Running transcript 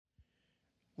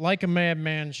Like a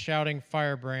madman shouting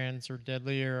firebrands or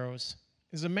deadly arrows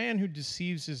is a man who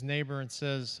deceives his neighbor and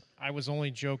says, I was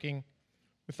only joking.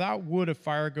 Without wood, a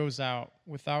fire goes out.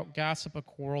 Without gossip, a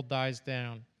quarrel dies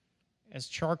down. As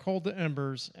charcoal to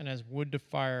embers and as wood to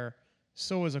fire,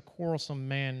 so is a quarrelsome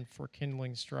man for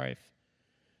kindling strife.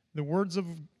 The words of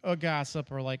a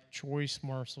gossip are like choice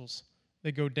morsels.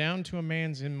 They go down to a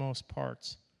man's inmost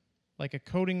parts. Like a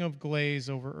coating of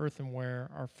glaze over earthenware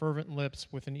are fervent lips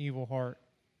with an evil heart.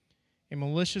 A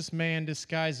malicious man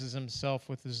disguises himself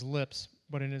with his lips,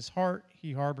 but in his heart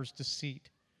he harbors deceit.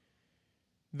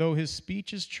 Though his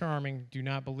speech is charming, do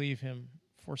not believe him,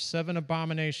 for 7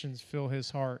 abominations fill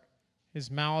his heart. His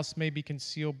malice may be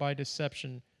concealed by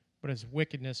deception, but his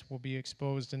wickedness will be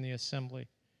exposed in the assembly.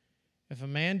 If a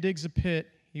man digs a pit,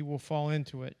 he will fall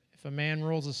into it. If a man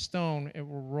rolls a stone, it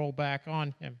will roll back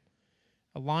on him.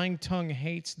 A lying tongue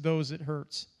hates those it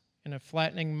hurts, and a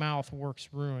flattening mouth works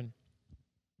ruin.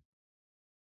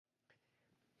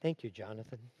 Thank you,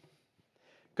 Jonathan.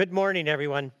 Good morning,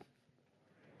 everyone.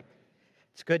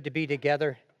 It's good to be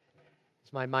together.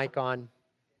 Is my mic on?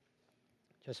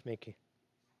 Just make it.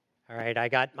 All right, I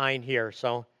got mine here,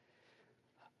 so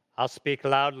I'll speak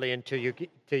loudly until you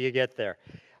get there.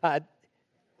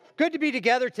 Good to be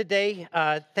together today.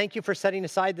 Thank you for setting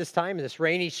aside this time, this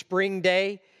rainy spring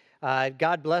day.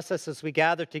 God bless us as we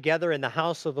gather together in the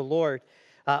house of the Lord.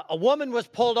 A woman was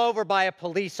pulled over by a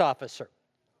police officer.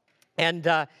 And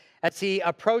as he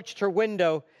approached her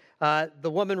window, the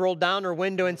woman rolled down her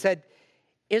window and said,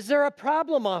 "Is there a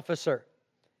problem, officer?"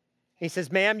 He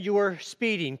says, "Ma'am, you were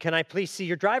speeding. Can I please see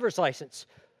your driver's license?"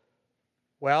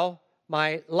 "Well,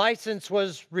 my license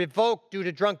was revoked due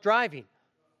to drunk driving."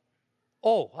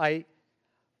 "Oh, I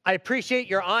appreciate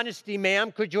your honesty,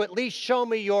 ma'am. Could you at least show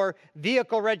me your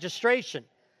vehicle registration?"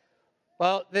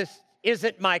 "Well, this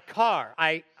isn't my car.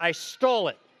 I stole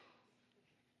it."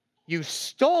 "You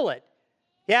stole it?"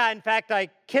 "Yeah, in fact, I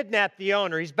kidnapped the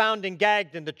owner. He's bound and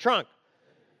gagged in the trunk."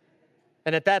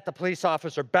 And at that, the police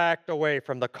officer backed away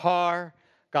from the car,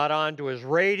 got onto his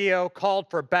radio, called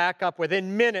for backup.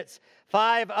 Within minutes,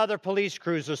 5 other police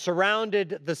cruisers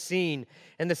surrounded the scene.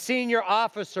 And the senior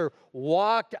officer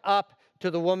walked up to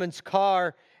the woman's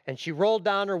car, and she rolled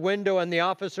down her window, and the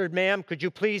officer, "Ma'am, could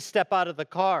you please step out of the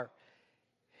car?"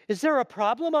 "Is there a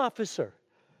problem, officer?"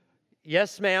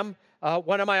 "Yes, ma'am.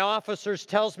 One of my officers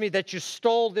tells me that you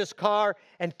stole this car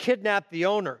and kidnapped the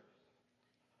owner."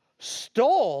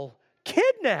 "Stole?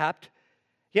 Kidnapped?"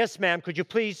 "Yes, ma'am. Could you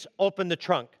please open the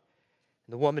trunk?"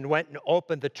 And the woman went and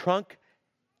opened the trunk,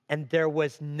 and there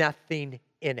was nothing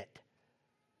in it.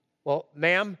 "Well,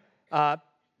 ma'am, my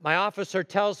officer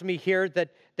tells me here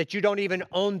that you don't even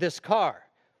own this car."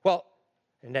 "Well,"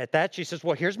 and at that she says,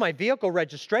 "Well, here's my vehicle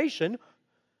registration."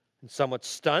 And somewhat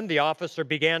stunned, the officer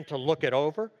began to look it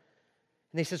over.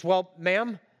 And he says, "Well,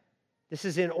 ma'am, this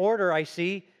is in order, I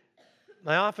see.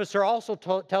 My officer also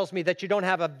tells me that you don't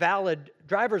have a valid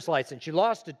driver's license. You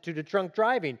lost it due to drunk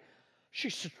driving." She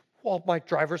says, "Well, my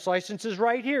driver's license is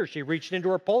right here." She reached into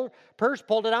her purse,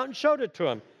 pulled it out, and showed it to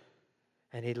him.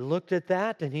 And he looked at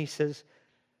that, and he says,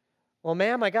 "Well,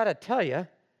 ma'am, I got to tell you,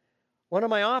 one of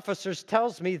my officers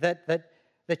tells me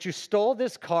that you stole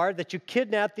this car, that you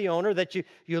kidnapped the owner, that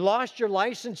you lost your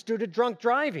license due to drunk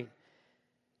driving."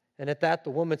 And at that, the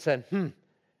woman said,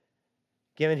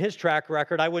 "Given his track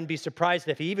record, I wouldn't be surprised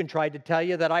if he even tried to tell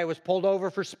you that I was pulled over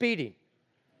for speeding."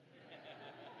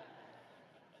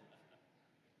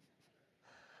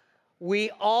 We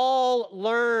all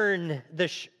learn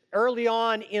early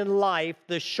on in life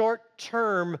the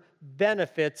short-term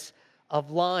benefits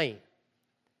of lying.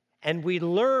 And we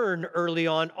learn early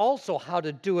on also how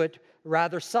to do it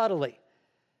rather subtly.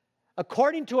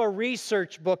 According to a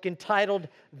research book entitled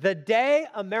 "The Day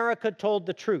America Told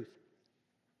the Truth,"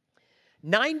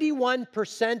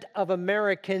 91% of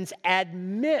Americans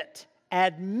admit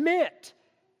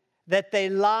that they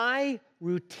lie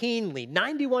routinely.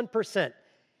 91%.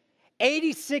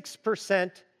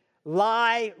 86%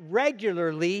 lie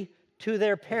regularly to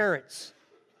their parents.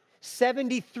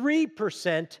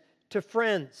 73% to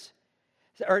friends.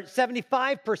 Or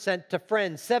 75% to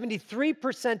friends.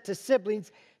 73% to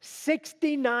siblings.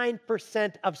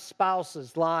 69% of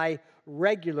spouses lie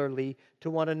regularly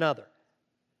to one another.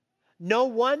 No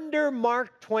wonder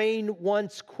Mark Twain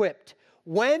once quipped,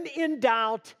 "When in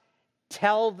doubt,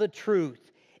 tell the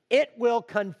truth. It will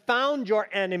confound your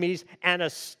enemies and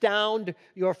astound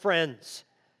your friends."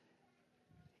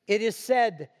 It is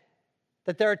said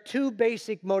that there are 2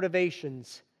 basic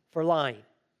motivations for lying: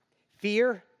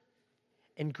 fear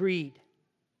and greed.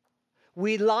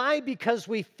 We lie because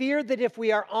we fear that if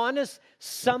we are honest,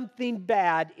 something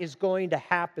bad is going to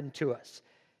happen to us.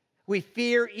 We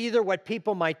fear either what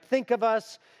people might think of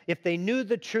us if they knew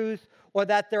the truth, or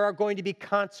that there are going to be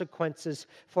consequences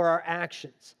for our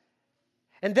actions.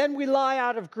 And then we lie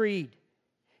out of greed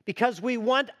because we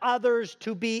want others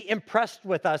to be impressed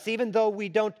with us, even though we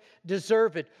don't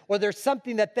deserve it, or there's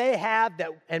something that they have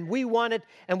and we want it,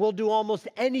 and we'll do almost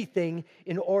anything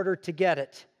in order to get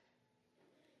it.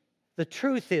 The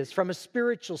truth is, from a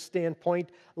spiritual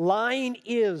standpoint, lying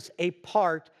is a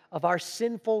part of our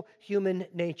sinful human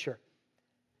nature.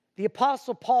 The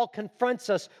Apostle Paul confronts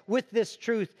us with this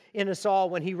truth in us all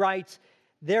when he writes,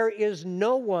 "There is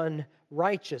no one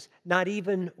righteous, not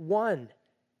even one.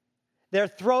 Their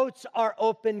throats are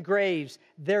open graves.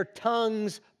 Their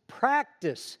tongues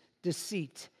practice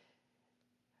deceit."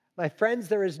 My friends,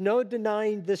 there is no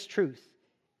denying this truth.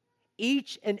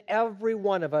 Each and every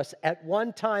one of us at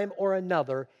one time or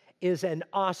another is an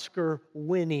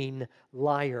Oscar-winning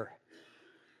liar.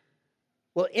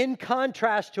 Well, in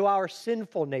contrast to our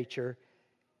sinful nature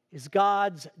is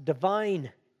God's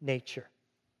divine nature.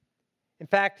 In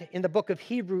fact, in the book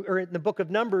of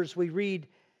Numbers, we read,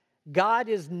 "God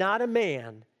is not a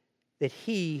man that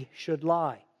he should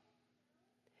lie."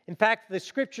 In fact, the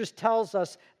scriptures tells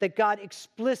us that God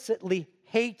explicitly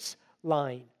hates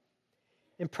lying.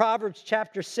 In Proverbs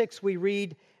chapter 6, we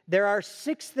read, "There are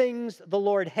 6 things the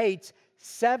Lord hates,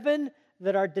 7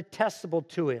 that are detestable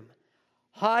to him: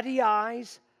 haughty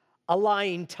eyes, a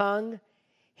lying tongue,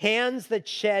 hands that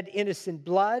shed innocent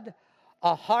blood,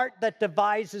 a heart that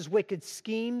devises wicked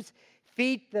schemes,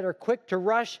 feet that are quick to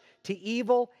rush to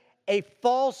evil, a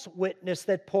false witness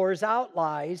that pours out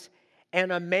lies,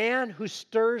 and a man who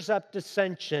stirs up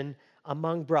dissension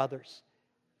among brothers."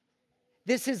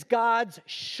 This is God's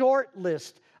short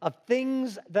list of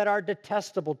things that are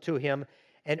detestable to him,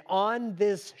 and on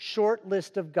this short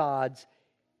list of God's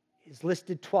is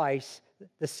listed twice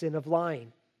the sin of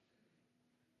lying.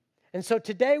 And so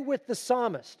today with the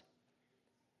psalmist,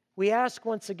 we ask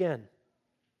once again,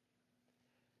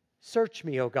 "Search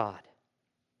me, O God.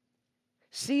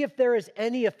 See if there is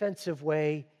any offensive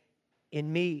way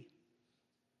in me."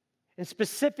 And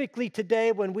specifically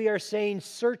today, when we are saying,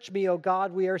 "Search me, O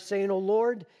God," we are saying, "O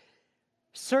Lord,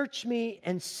 search me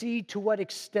and see to what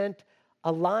extent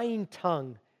a lying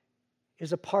tongue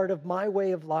is a part of my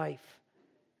way of life.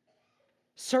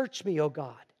 Search me, O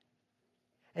God,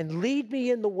 and lead me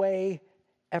in the way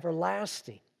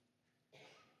everlasting."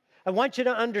 I want you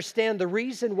to understand the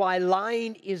reason why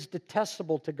lying is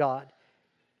detestable to God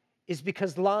is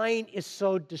because lying is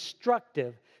so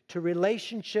destructive to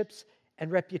relationships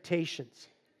and reputations.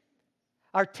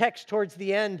 Our text towards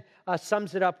the end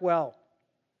sums it up well.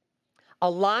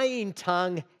 A lying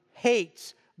tongue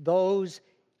hates those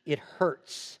it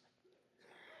hurts.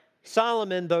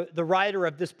 Solomon, the writer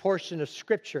of this portion of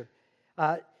Scripture,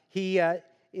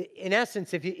 in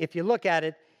essence, if you look at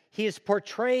it, he is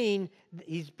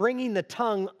he's bringing the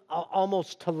tongue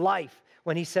almost to life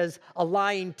when he says a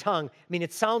lying tongue. I mean,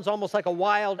 it sounds almost like a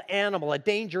wild animal, a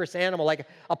dangerous animal, like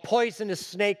a poisonous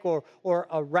snake or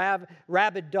a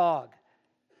rabid dog.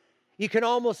 You can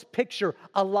almost picture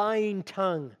a lying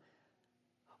tongue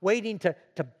waiting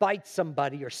to bite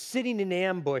somebody, or sitting in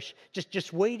ambush,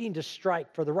 just waiting to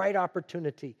strike for the right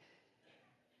opportunity.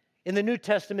 In the New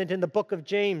Testament, in the book of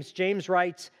James, James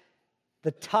writes,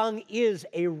 "The tongue is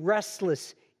a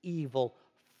restless evil,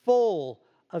 full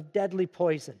of deadly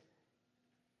poison."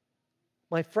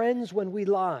 My friends, when we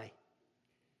lie,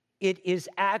 it is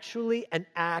actually an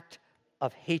act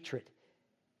of hatred.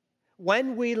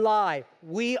 When we lie,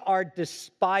 we are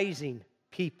despising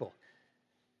people.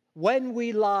 When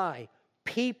we lie,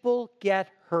 people get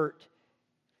hurt.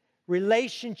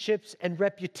 Relationships and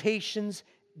reputations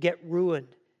get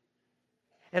ruined.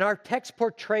 And our text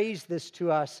portrays this to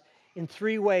us in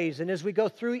 3 ways. And as we go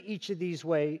through each of these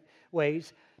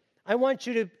ways, I want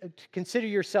you to consider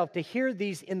yourself, to hear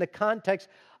these in the context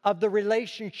of the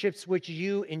relationships which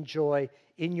you enjoy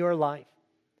in your life.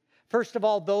 First of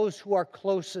all, those who are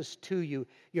closest to you,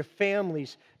 your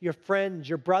families, your friends,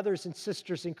 your brothers and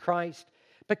sisters in Christ.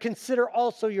 But consider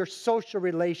also your social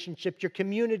relationships, your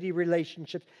community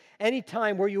relationships, any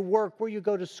time where you work, where you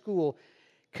go to school.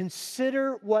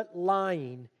 Consider what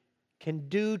lying can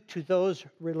do to those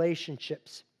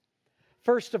relationships.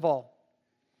 First of all,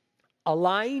 a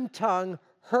lying tongue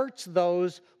hurts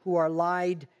those who are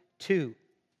lied to.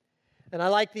 And I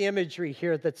like the imagery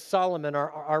here that Solomon,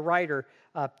 our writer,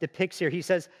 depicts here. He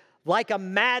says, "Like a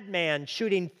madman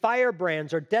shooting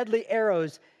firebrands or deadly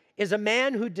arrows is a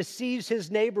man who deceives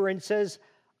his neighbor and says,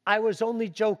 'I was only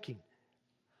joking.'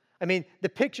 I mean, the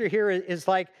picture here is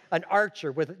like an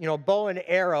archer with, bow and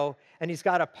arrow, and he's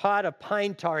got a pot of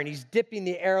pine tar, and he's dipping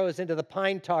the arrows into the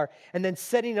pine tar and then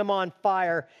setting them on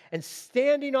fire and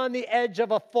standing on the edge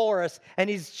of a forest, and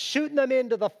he's shooting them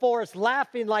into the forest,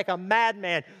 laughing like a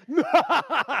madman.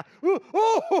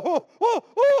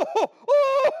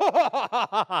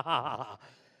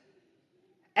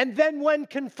 And then when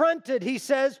confronted, he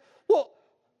says, well,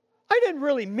 I didn't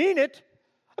really mean it.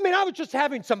 I mean, I was just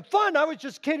having some fun. I was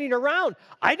just kidding around.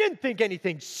 I didn't think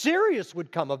anything serious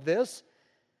would come of this.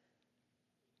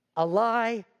 A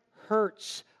lie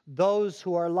hurts those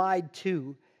who are lied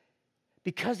to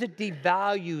because it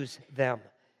devalues them.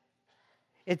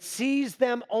 It sees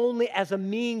them only as a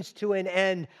means to an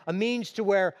end, a means to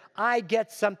where I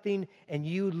get something and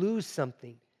you lose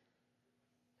something.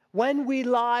 When we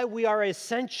lie, we are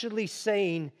essentially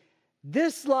saying,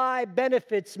 this lie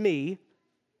benefits me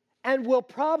and will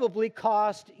probably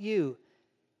cost you.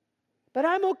 But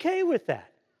I'm okay with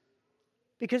that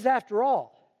because after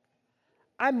all,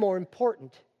 I'm more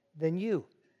important than you.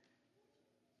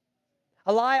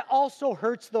 A lie also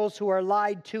hurts those who are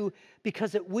lied to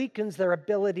because it weakens their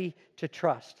ability to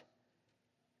trust.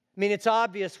 I mean, it's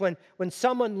obvious when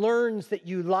someone learns that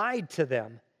you lied to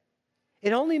them,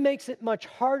 it only makes it much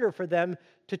harder for them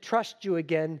to trust you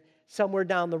again somewhere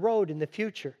down the road in the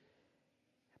future.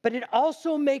 But it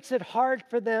also makes it hard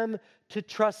for them to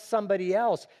trust somebody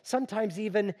else, sometimes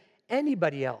even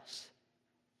anybody else.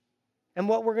 And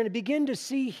what we're going to begin to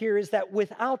see here is that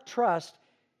without trust,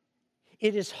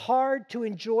 it is hard to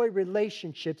enjoy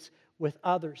relationships with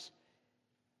others.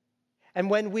 And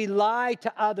when we lie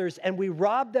to others and we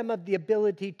rob them of the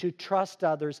ability to trust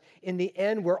others, in the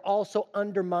end, we're also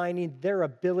undermining their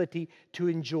ability to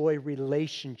enjoy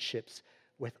relationships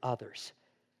with others.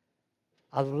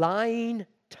 A lying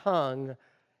tongue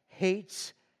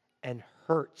hates and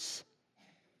hurts.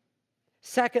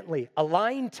 Secondly, a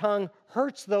lying tongue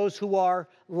hurts those who are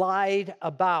lied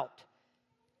about.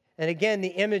 And again, the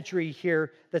imagery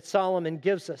here that Solomon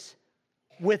gives us.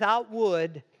 Without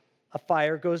wood, a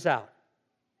fire goes out.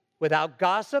 Without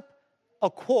gossip, a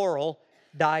quarrel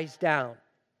dies down.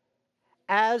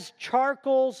 As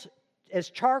charcoal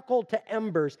to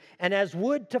embers and as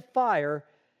wood to fire,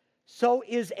 so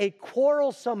is a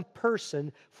quarrelsome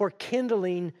person for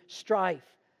kindling strife.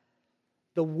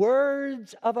 The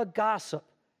words of a gossip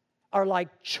are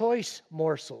like choice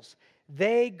morsels.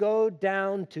 They go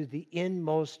down to the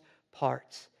inmost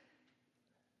parts.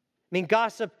 I mean,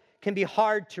 gossip can be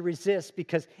hard to resist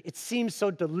because it seems so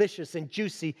delicious and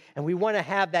juicy, and we want to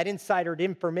have that insider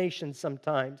information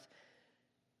sometimes.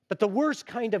 But the worst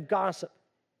kind of gossip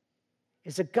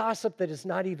is a gossip that is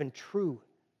not even true.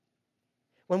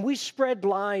 When we spread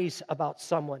lies about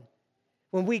someone,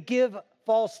 when we give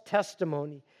false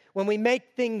testimony, when we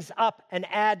make things up and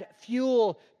add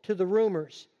fuel to the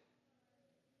rumors,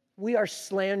 we are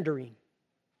slandering.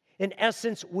 In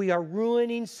essence, we are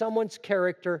ruining someone's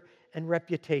character and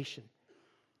reputation.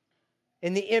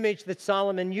 And the image that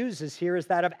Solomon uses here is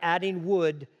that of adding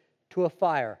wood to a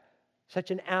fire.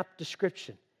 Such an apt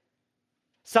description.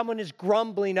 Someone is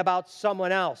grumbling about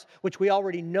someone else, which we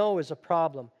already know is a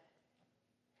problem.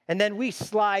 And then we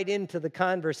slide into the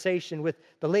conversation with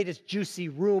the latest juicy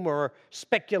rumor or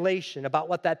speculation about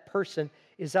what that person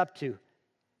is up to.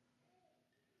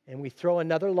 And we throw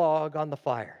another log on the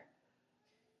fire.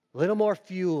 A little more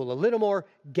fuel, a little more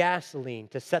gasoline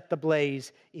to set the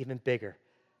blaze even bigger.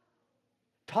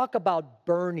 Talk about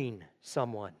burning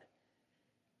someone.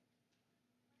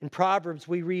 In Proverbs,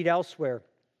 we read elsewhere,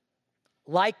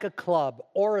 like a club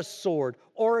or a sword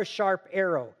or a sharp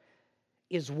arrow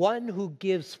is one who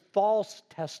gives false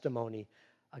testimony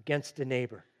against a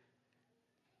neighbor.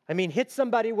 I mean, hit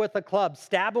somebody with a club,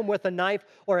 stab them with a knife,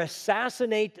 or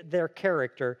assassinate their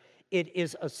character. It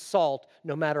is assault,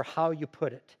 no matter how you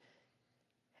put it.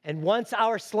 And once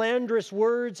our slanderous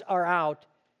words are out,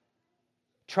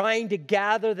 trying to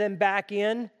gather them back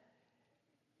in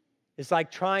is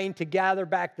like trying to gather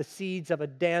back the seeds of a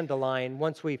dandelion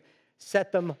once we've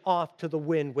set them off to the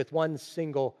wind with one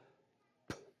single.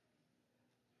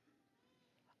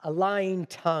 A lying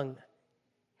tongue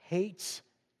hates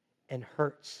and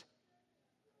hurts.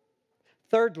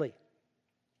 Thirdly,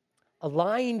 a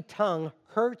lying tongue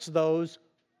hurts those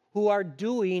who are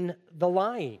doing the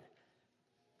lying.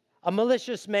 A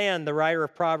malicious man, the writer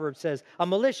of Proverbs says, a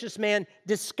malicious man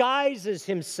disguises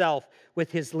himself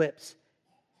with his lips,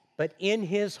 but in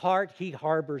his heart he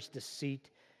harbors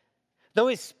deceit. Though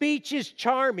his speech is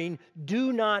charming,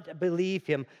 do not believe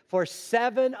him, for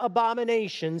 7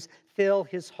 abominations fill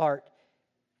his heart.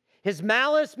 His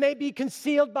malice may be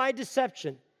concealed by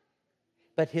deception.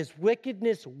 but his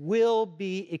wickedness will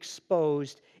be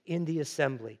exposed in the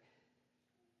assembly.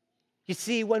 You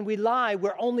see, when we lie,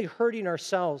 we're only hurting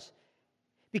ourselves,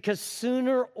 because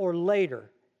sooner or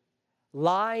later,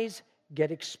 lies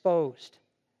get exposed.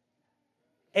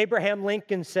 Abraham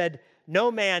Lincoln said,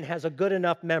 "No man has a good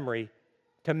enough memory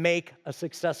to make a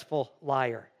successful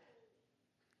liar."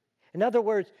 In other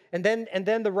words, and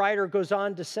then the writer goes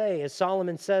on to say, as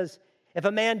Solomon says, if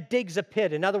a man digs a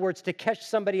pit, in other words, to catch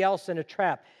somebody else in a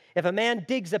trap, if a man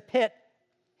digs a pit,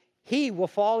 he will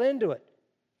fall into it.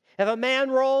 If a man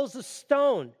rolls a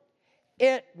stone,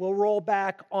 it will roll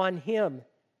back on him.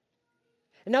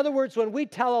 In other words, when we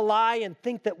tell a lie and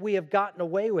think that we have gotten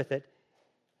away with it,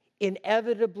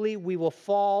 inevitably we will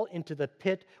fall into the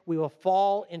pit, we will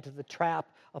fall into the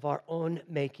trap of our own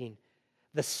making.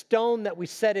 The stone that we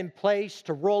set in place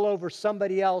to roll over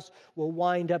somebody else will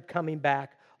wind up coming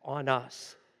back on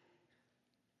us.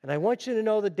 And I want you to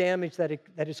know the damage that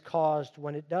is caused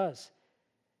when it does.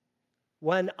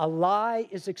 When a lie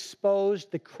is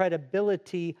exposed, the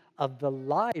credibility of the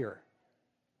liar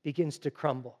begins to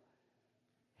crumble.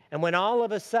 And when all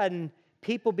of a sudden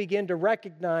people begin to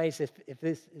recognize, if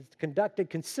this is conducted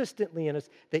consistently in us,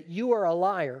 that you are a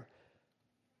liar,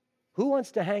 who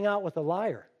wants to hang out with a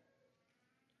liar?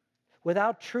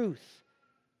 Without truth,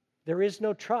 there is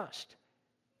no trust.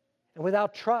 And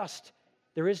without trust,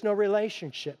 there is no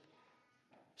relationship.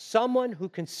 Someone who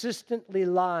consistently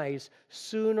lies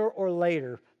sooner or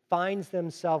later finds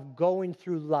themselves going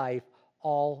through life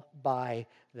all by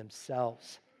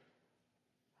themselves.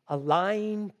 A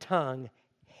lying tongue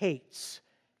hates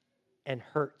and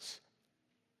hurts.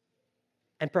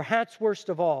 And perhaps worst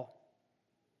of all,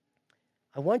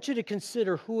 I want you to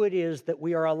consider who it is that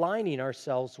we are aligning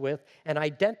ourselves with and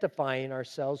identifying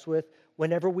ourselves with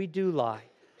whenever we do lie.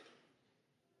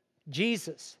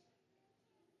 Jesus,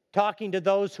 talking to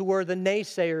those who were the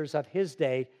naysayers of his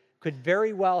day, could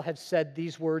very well have said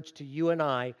these words to you and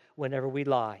I whenever we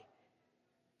lie.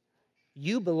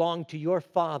 You belong to your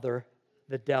father,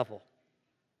 the devil,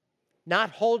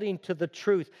 not holding to the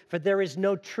truth, for there is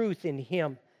no truth in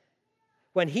him.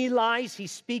 When he lies, he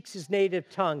speaks his native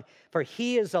tongue, for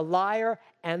he is a liar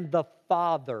and the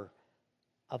father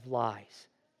of lies.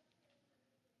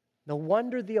 No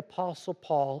wonder the Apostle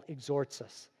Paul exhorts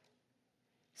us.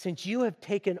 Since you have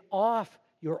taken off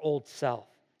your old self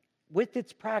with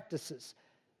its practices,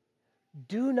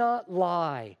 do not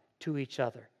lie to each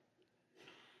other.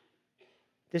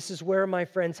 This is where, my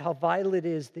friends, how vital it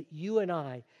is that you and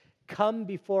I come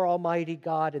before Almighty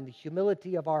God in the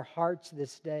humility of our hearts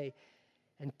this day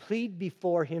and plead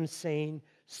before him, saying,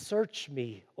 "Search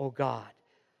me, O God.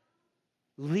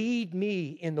 Lead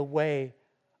me in the way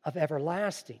of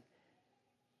everlasting."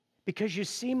 Because you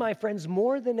see, my friends,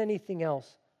 more than anything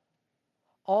else,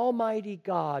 Almighty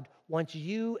God wants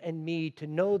you and me to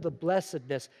know the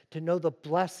blessedness, to know the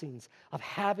blessings of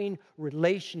having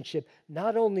relationship,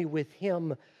 not only with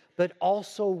him, but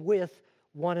also with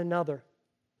one another.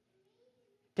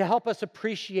 To help us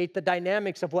appreciate the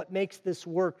dynamics of what makes this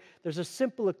work, there's a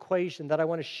simple equation that I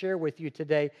want to share with you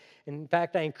today. In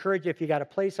fact, I encourage you, if you got a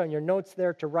place on your notes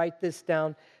there, to write this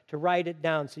down, to write it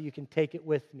down so you can take it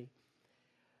with me.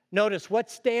 Notice what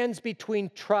stands between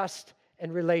trust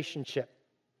and relationship.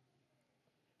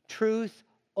 Truth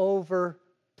over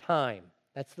time.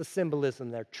 That's the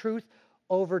symbolism there. Truth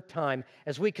over time.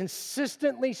 As we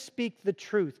consistently speak the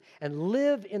truth and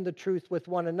live in the truth with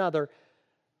one another,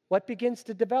 what begins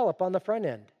to develop on the front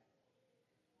end?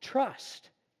 Trust.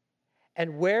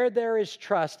 And where there is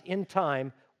trust in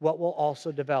time, what will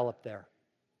also develop there?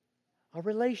 A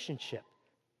relationship.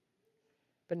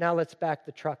 But now let's back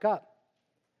the truck up.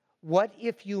 What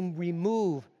if you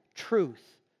remove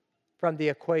truth from the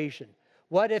equation?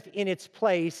 What if in its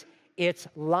place it's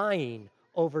lying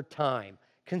over time,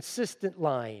 consistent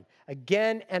lying,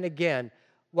 again and again?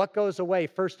 What goes away,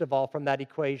 first of all, from that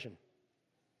equation?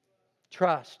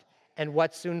 Trust. And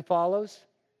what soon follows?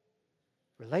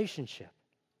 Relationship.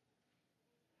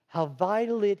 How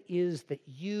vital it is that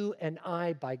you and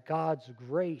I, by God's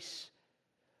grace,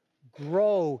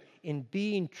 grow in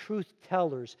being truth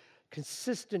tellers,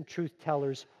 consistent truth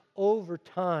tellers over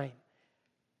time.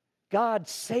 God,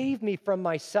 save me from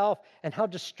myself and how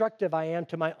destructive I am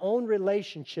to my own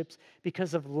relationships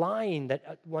because of lying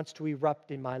that wants to erupt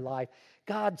in my life.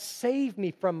 God, save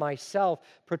me from myself.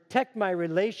 Protect my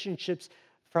relationships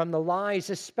from the lies,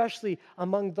 especially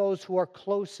among those who are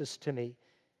closest to me.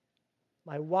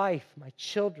 My wife, my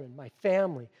children, my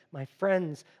family, my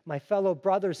friends, my fellow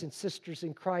brothers and sisters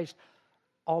in Christ.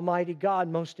 Almighty God,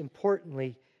 most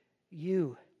importantly,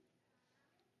 you.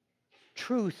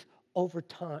 Truth over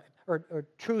time, or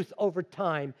truth over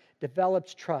time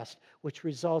develops trust, which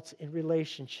results in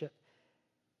relationship.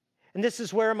 And this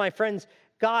is where, my friends,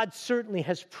 God certainly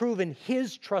has proven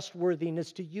his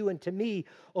trustworthiness to you and to me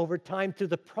over time through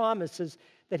the promises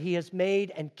that he has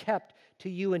made and kept to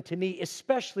you and to me,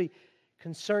 especially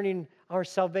concerning our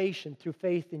salvation through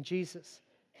faith in Jesus.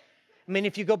 I mean,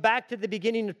 if you go back to the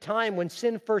beginning of time when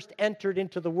sin first entered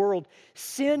into the world,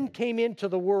 sin came into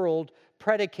the world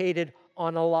predicated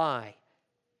on a lie.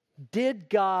 Did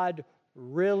God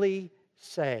really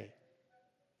say?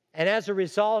 And as a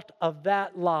result of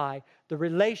that lie, the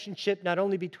relationship not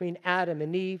only between Adam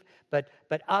and Eve, but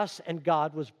us and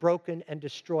God was broken and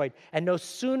destroyed. And no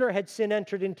sooner had sin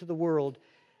entered into the world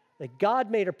that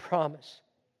God made a promise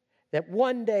that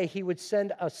one day he would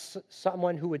send us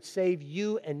someone who would save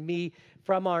you and me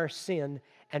from our sin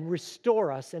and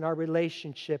restore us in our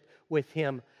relationship with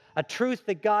him. A truth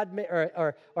that God,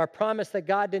 or a promise that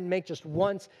God didn't make just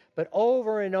once, but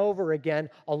over and over again,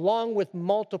 along with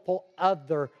multiple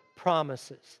other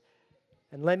promises.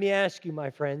 And let me ask you, my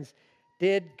friends,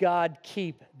 did God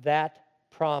keep that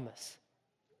promise?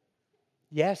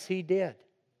 Yes, he did.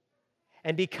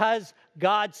 And because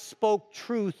God spoke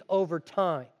truth over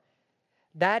time,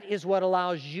 that is what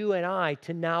allows you and I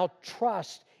to now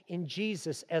trust in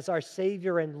Jesus as our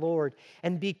Savior and Lord.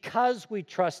 And because we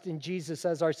trust in Jesus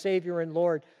as our Savior and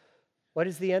Lord, what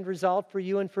is the end result for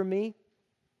you and for me?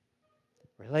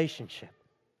 Relationship.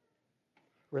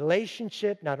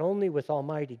 Relationship not only with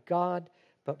Almighty God,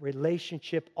 but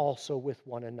relationship also with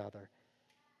one another.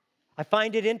 I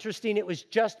find it interesting, it was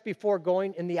just before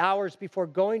going, in the hours before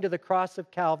going to the cross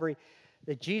of Calvary,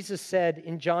 that Jesus said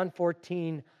in John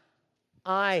 14,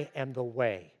 I am the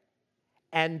way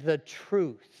and the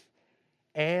truth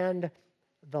and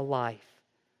the life.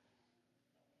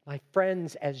 My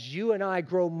friends, as you and I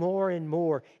grow more and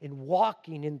more in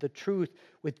walking in the truth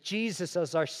with Jesus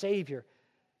as our Savior,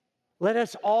 let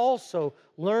us also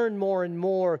learn more and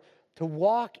more to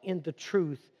walk in the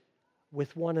truth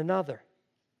with one another.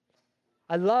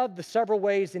 I love the several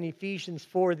ways in Ephesians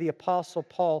 4 the Apostle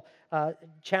Paul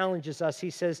challenges us.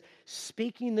 He says,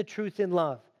 speaking the truth in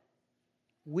love,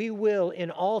 we will in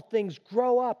all things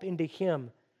grow up into him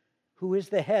who is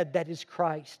the head, that is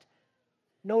Christ.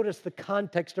 Notice the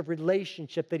context of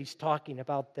relationship that he's talking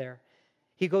about there.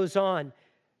 He goes on,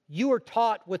 you are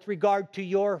taught with regard to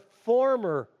your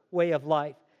former way of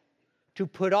life to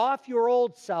put off your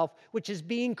old self, which is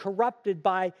being corrupted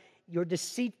by your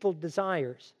deceitful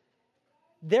desires.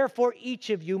 Therefore, each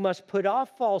of you must put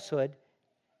off falsehood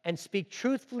and speak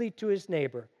truthfully to his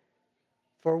neighbor,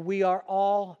 for we are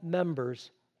all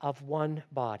members of one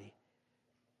body.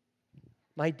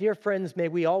 My dear friends, may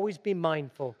we always be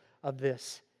mindful of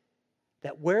this,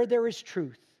 that where there is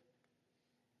truth,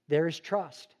 there is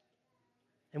trust.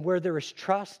 And where there is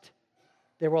trust,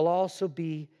 there will also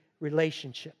be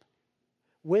relationship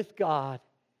with God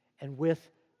and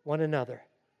with one another.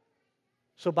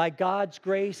 So by God's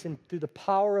grace and through the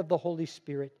power of the Holy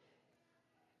Spirit,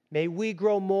 may we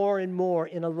grow more and more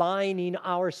in aligning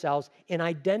ourselves, in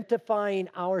identifying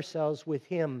ourselves with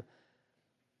him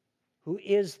who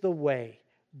is the way,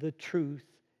 the truth,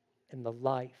 and the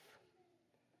life.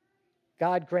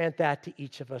 God grant that to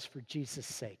each of us for Jesus'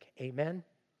 sake. Amen.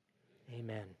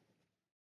 Amen.